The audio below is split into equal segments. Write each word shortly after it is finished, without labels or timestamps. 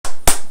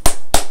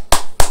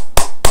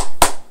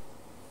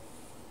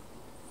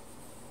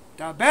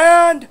The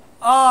band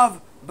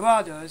of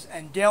brothers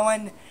and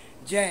Dylan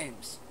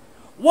James.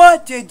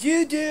 What did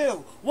you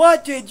do?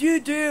 What did you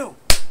do?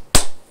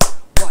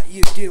 What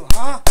you do,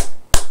 huh?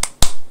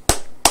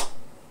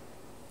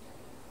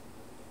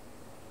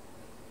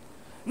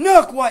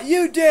 Look what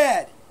you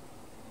did!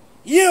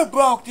 You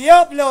broke the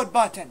upload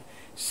button.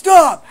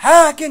 Stop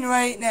hacking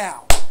right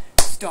now.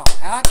 Stop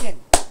hacking.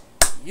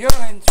 You're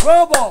in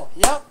trouble.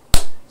 Yep.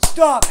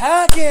 Stop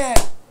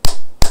hacking.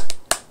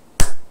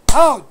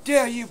 How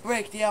dare you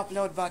break the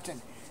upload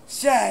button?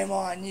 Shame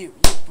on you.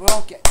 You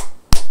broke it.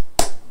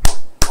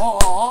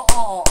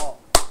 Oh.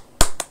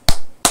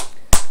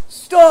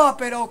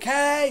 Stop it,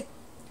 okay?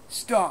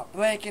 Stop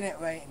breaking it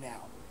right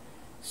now.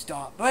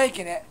 Stop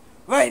breaking it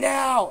right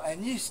now.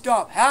 And you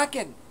stop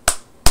hacking.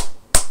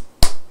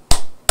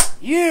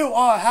 You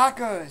are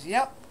hackers.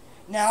 Yep.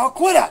 Now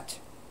quit it.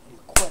 You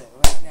quit it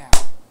right now.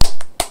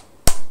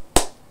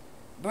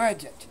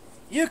 Bridget,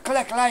 you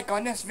click like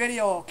on this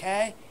video,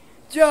 okay?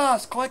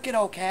 Just click it,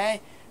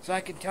 okay? So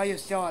I can tell you're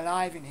still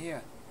alive in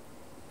here.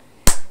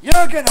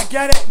 You're gonna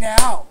get it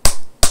now.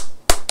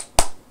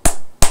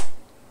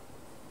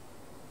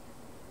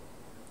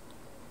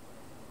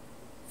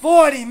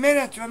 "40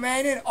 minutes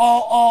remaining."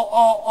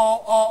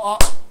 Oh.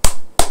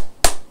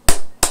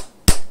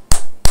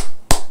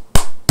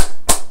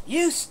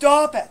 You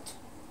stop it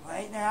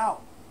right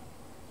now.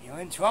 You're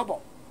in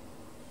trouble.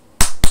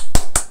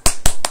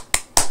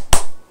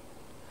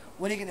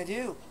 What are you gonna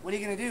do? What are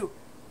you gonna do?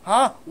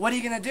 Huh? What are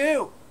you gonna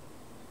do?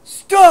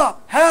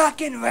 Stop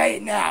hacking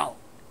right now.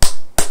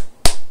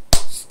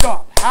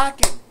 Stop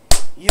hacking.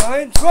 You're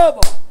in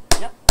trouble.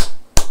 Yep.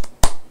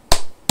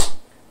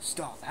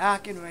 Stop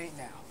hacking right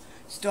now.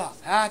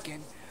 Stop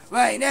hacking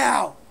right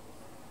now.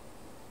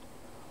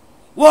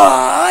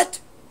 What?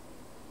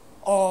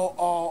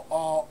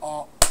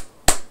 Oh.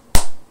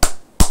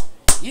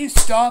 You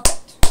stop it.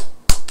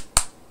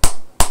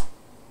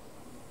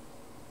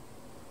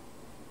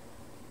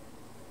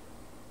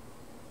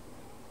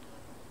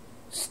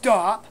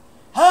 Stop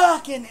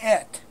hacking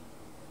it.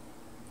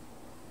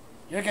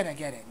 You're gonna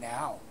get it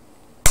now.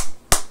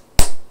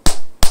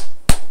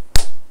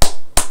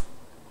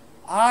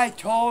 I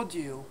told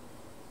you,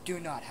 do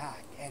not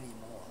hack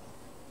anymore.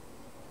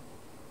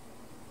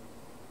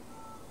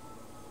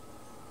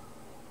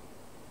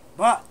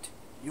 But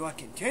you are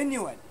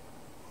continuing.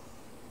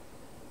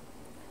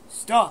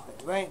 Stop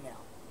it right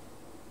now.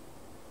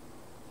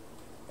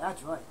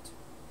 That's right.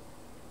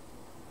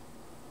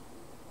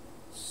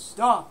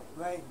 Stop it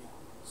right now.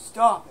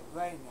 Stop it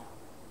right now.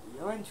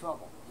 You're in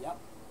trouble. Yep.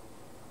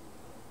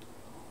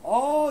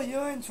 Oh,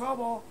 you're in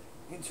trouble.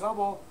 In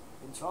trouble.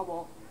 In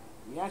trouble.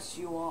 Yes,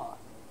 you are.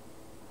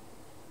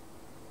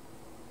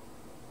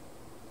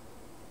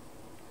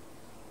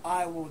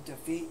 I will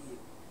defeat you.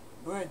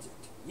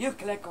 Bridget, you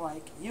click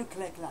like.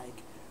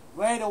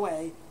 Right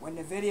away when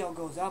the video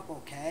goes up,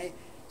 okay?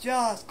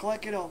 Just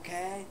click it,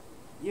 okay?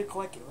 You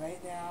click it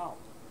right now.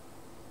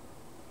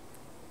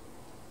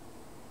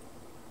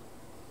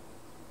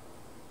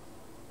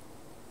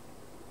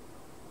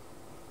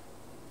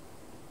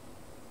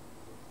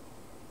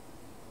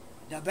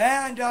 The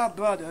band of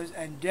brothers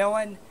and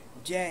Dylan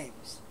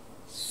James.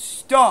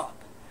 Stop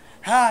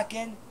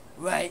hacking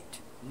right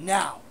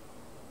now.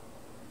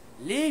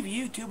 Leave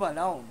YouTube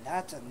alone.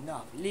 That's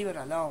enough. Leave it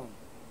alone.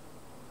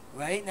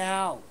 Right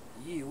now.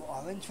 You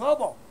are in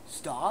trouble.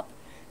 Stop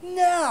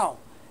now.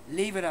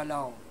 Leave it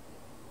alone.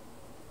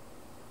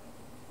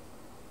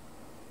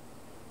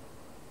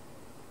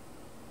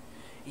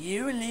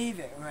 You leave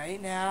it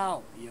right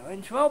now. You're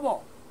in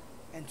trouble.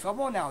 In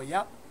trouble now.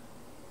 Yep.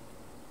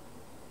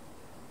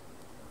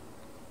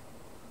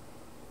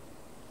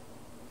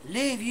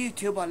 Leave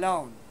YouTube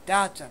alone.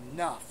 That's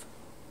enough.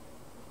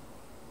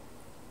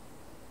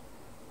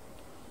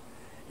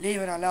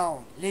 Leave it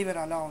alone. Leave it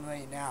alone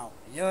right now.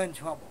 You're in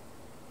trouble.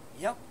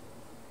 Yep.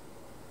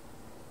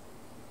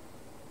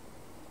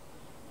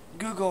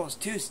 Google's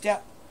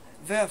two-step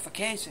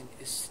verification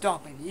is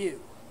stopping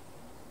you.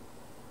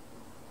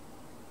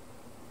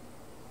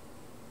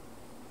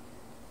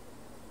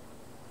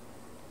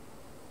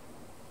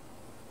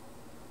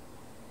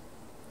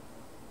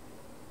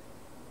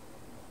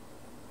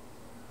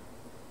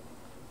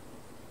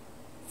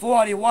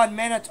 "41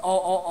 minutes.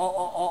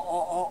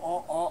 Oh.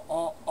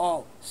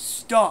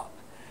 Stop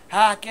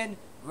hacking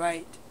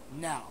right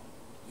now.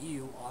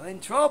 You are in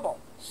trouble.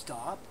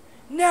 Stop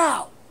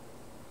now.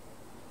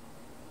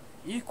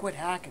 You quit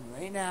hacking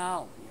right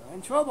now. You're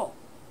in trouble.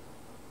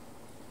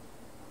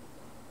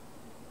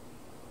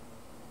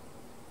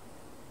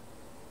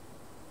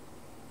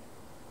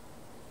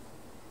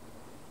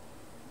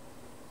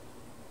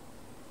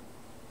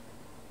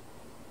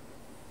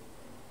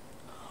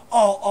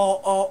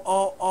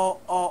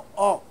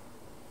 Oh.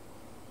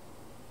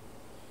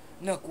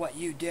 Look what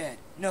you did.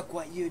 Look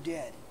what you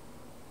did.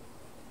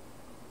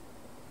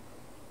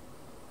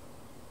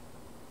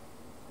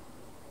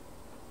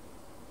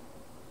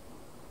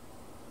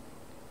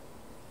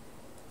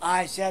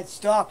 I said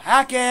stop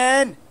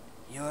hacking.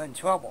 You're in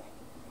trouble.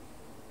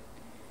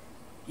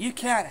 You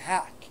can't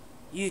hack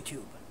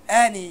YouTube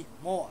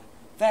anymore.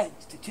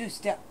 thanks to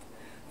two-step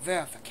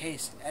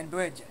verification. And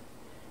Bridget,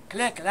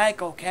 click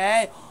like,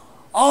 okay?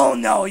 Oh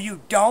no,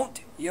 you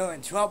don't. You're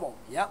in trouble.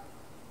 Yep.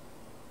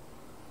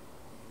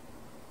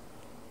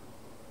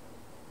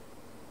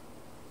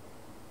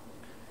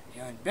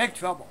 You're in big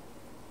trouble.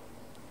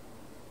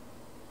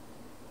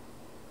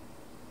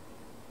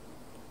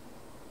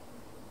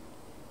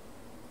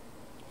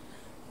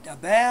 The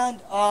Band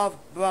of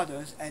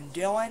Brothers and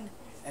Dylan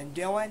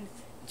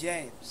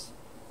James.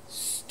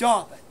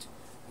 Stop it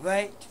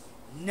right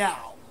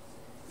now.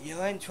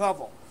 You're in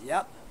trouble.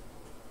 Yep.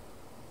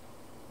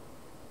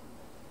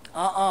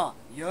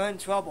 You're in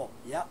trouble.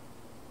 Yep.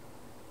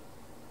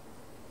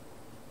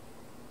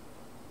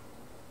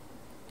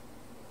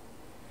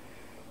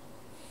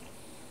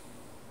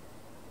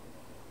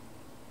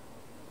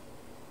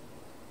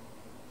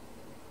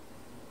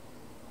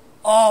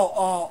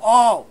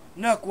 Oh,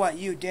 look what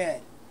you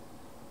did.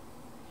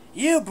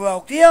 You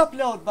broke the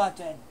upload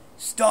button.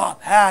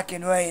 Stop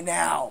hacking right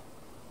now.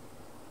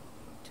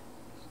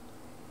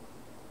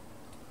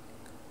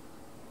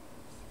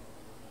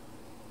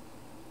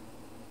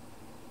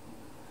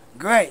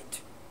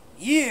 Great.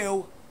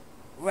 You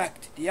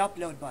wrecked the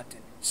upload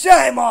button.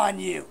 Shame on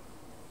you.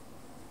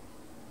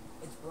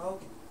 It's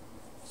broken.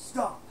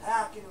 Stop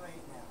hacking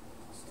right now.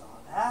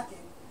 Stop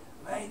hacking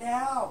right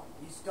now.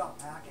 You stop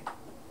hacking.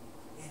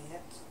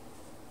 Idiot.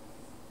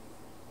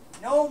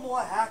 No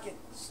more hacking.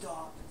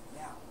 Stop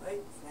now.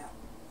 Right now.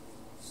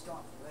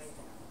 Stop right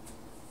now.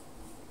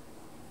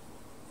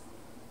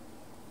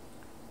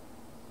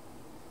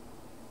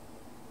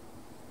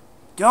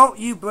 Don't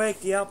you break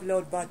the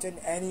upload button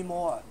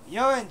anymore.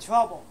 You're in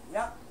trouble.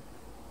 Yep.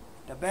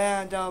 The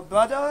Band of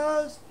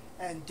Brothers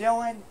and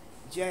Dylan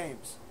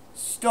James.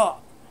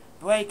 Stop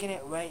breaking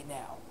it right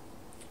now.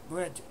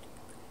 Bridget,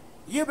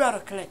 you better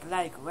click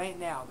like right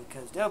now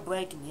because they're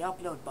breaking the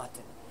upload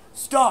button.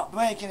 Stop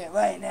breaking it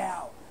right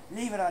now.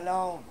 Leave it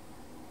alone.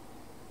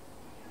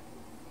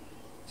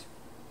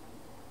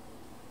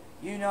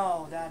 You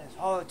know that is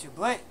hard to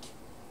break.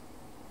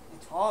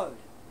 It's hard.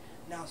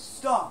 Now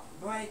stop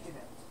breaking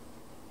it.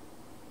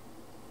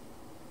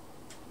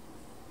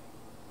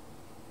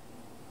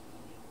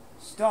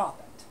 Stop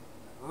it.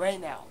 Right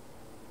now.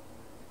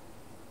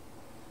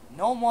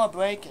 No more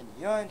breaking.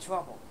 You're in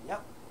trouble.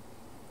 Yep.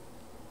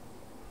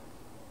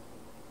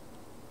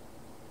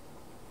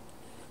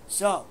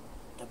 So,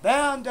 the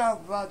Band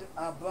of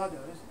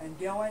Brothers and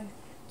Dylan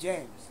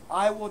James.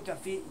 I will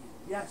defeat you.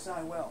 Yes,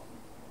 I will.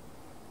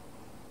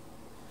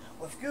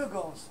 With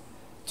Google's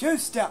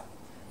two-step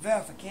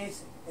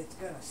verification, it's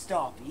going to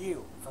stop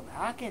you from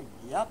hacking.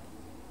 Yep.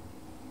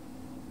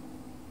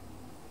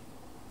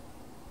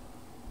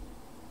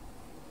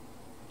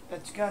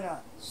 It's going to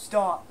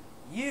stop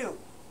you.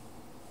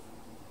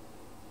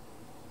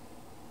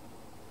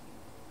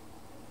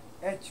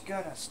 It's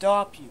going to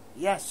stop you.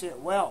 Yes, it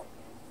will.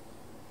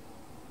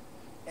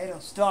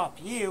 It'll stop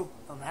you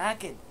from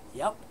hacking.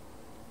 Yep.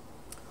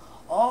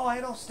 Oh,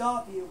 it'll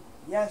stop you.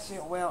 Yes,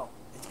 it will.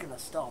 It's going to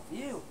stop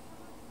you.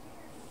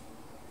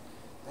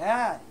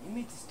 Dad, you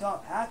need to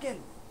stop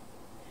hacking.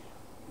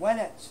 When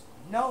it's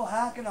no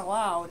hacking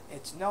allowed,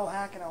 it's no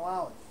hacking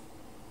allowed.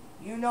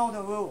 You know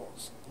the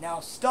rules.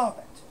 Now stop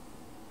it.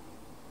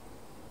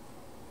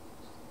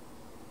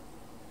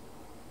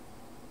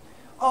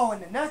 Oh,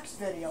 in the next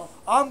video,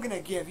 I'm going to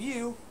give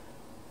you,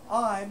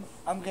 I'm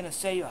going to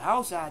say your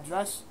house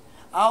address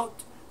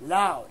out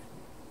loud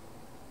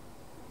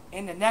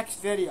in the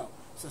next video.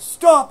 So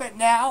stop it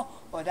now,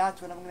 or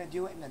that's what I'm going to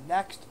do in the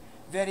next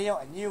video,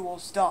 and you will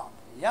stop.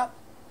 Yep.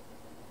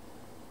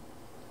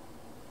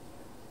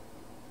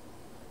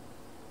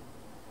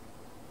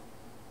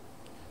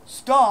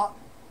 Stop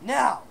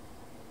now.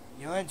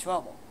 You're in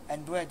trouble.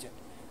 And Bridget,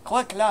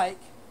 click like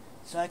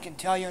so I can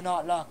tell you're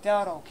not locked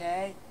out,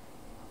 okay?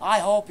 I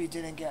hope you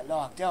didn't get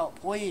locked out,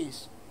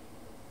 please.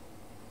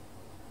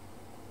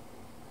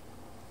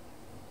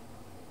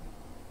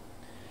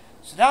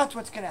 So that's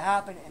what's going to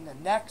happen in the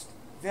next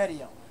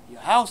video.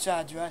 Your house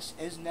address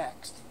is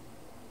next.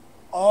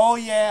 Oh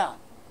yeah.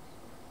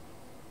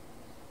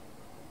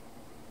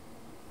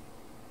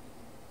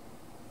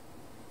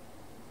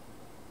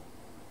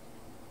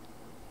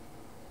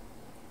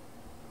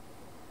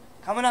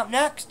 Coming up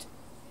next,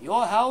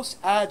 your house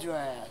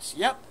address.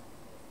 Yep.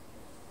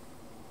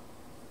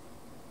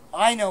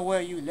 I know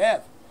where you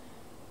live.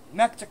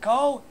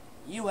 Mexico,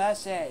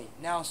 USA.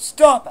 Now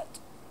stop it.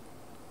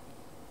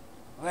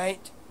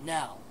 Right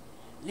now.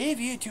 Leave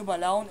YouTube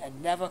alone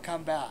and never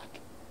come back.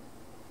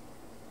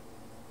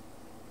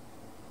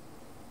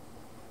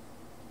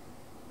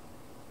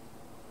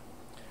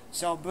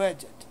 So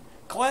Bridget,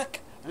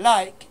 click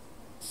like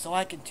so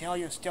I can tell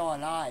you're still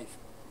alive.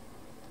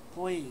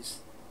 Please.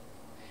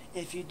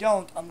 If you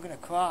don't, I'm gonna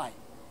cry.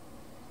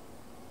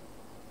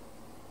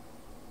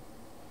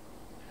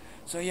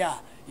 So yeah,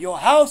 your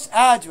house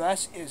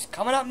address is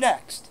coming up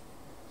next.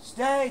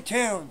 Stay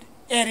tuned,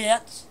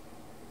 idiots.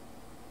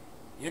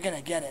 You're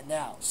gonna get it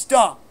now.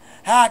 Stop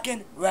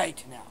hacking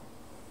right now.